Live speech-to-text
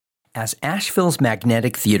As Asheville's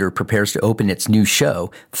Magnetic Theater prepares to open its new show,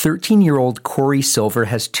 13-year-old Cory Silver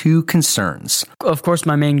has two concerns. Of course,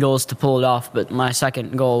 my main goal is to pull it off, but my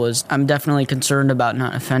second goal is I'm definitely concerned about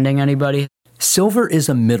not offending anybody. Silver is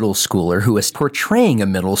a middle schooler who is portraying a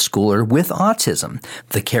middle schooler with autism.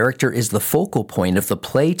 The character is the focal point of the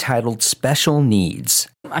play titled Special Needs.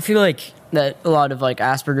 I feel like that a lot of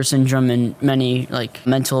Asperger's syndrome and many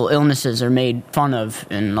mental illnesses are made fun of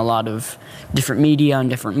in a lot of different media and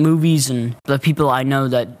different movies, and the people I know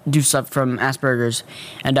that do suffer from Asperger's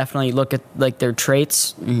and definitely look at their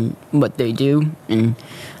traits and what they do, and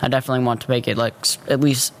I definitely want to make it at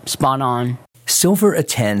least spot on. Silver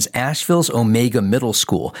attends Asheville's Omega Middle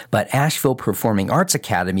School, but Asheville Performing Arts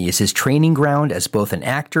Academy is his training ground as both an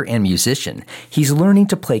actor and musician. He's learning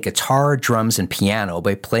to play guitar, drums, and piano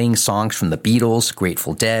by playing songs from the Beatles,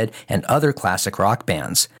 Grateful Dead, and other classic rock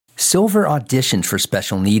bands. Silver auditioned for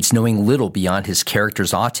Special Needs knowing little beyond his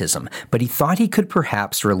character's autism, but he thought he could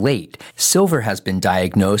perhaps relate. Silver has been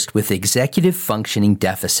diagnosed with executive functioning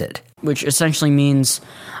deficit, which essentially means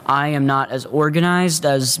I am not as organized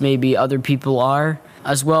as maybe other people are.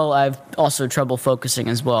 As well, I have also trouble focusing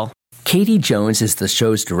as well. Katie Jones is the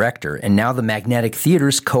show's director and now the Magnetic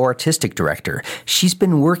Theater's co-artistic director. She's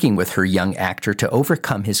been working with her young actor to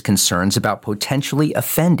overcome his concerns about potentially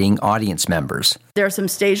offending audience members. There are some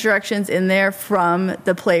stage directions in there from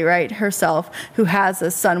the playwright herself who has a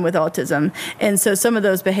son with autism. And so some of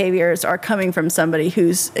those behaviors are coming from somebody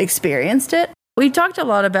who's experienced it. We talked a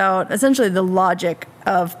lot about essentially the logic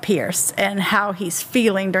of Pierce and how he's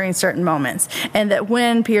feeling during certain moments, and that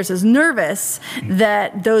when Pierce is nervous,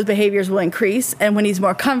 that those behaviors will increase, and when he's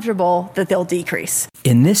more comfortable, that they'll decrease.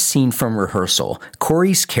 In this scene from rehearsal,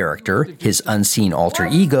 Cory's character, his unseen alter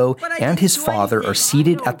ego, and his father are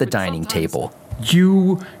seated at the dining table.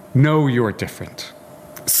 You know you're different.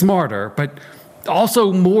 Smarter, but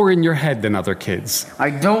also more in your head than other kids. I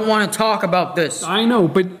don't want to talk about this. I know,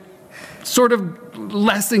 but sort of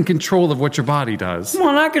less in control of what your body does. Come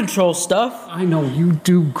on, I control stuff. I know, you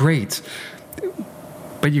do great.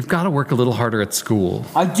 But you've got to work a little harder at school.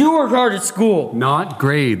 I do work hard at school. Not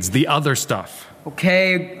grades, the other stuff.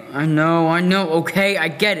 Okay, I know, okay, I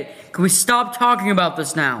get it. Can we stop talking about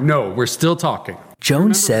this now? No, we're still talking.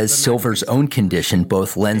 Jones says Silver's own condition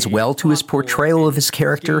both lends well to his portrayal of his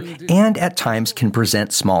character and at times can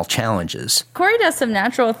present small challenges. Cory does some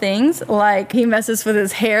natural things, like he messes with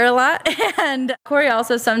his hair a lot, and Cory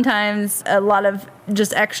also sometimes a lot of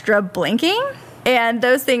just extra blinking. And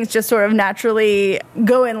those things just sort of naturally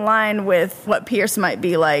go in line with what Pierce might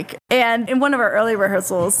be like. And in one of our early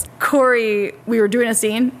rehearsals, Cory, we were doing a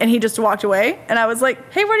scene, and he just walked away. And I was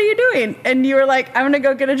like, hey, what are you doing? And you were like, I'm going to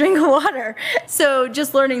go get a drink of water. So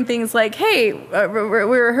just learning things like, hey, we're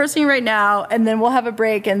rehearsing right now, and then we'll have a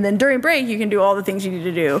break. And then during break, you can do all the things you need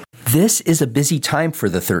to do. This is a busy time for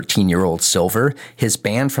the 13-year-old Silver. His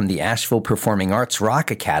band from the Asheville Performing Arts Rock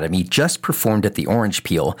Academy just performed at the Orange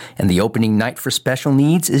Peel, and the opening night for Special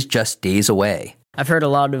Needs is just days away. I've heard a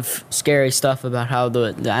lot of scary stuff about how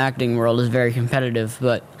the acting world is very competitive,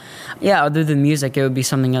 but yeah, other than music, it would be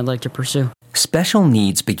something I'd like to pursue. Special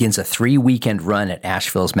Needs begins a 3-weekend run at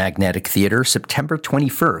Asheville's Magnetic Theater September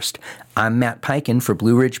 21st. I'm Matt Peiken for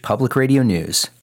Blue Ridge Public Radio News.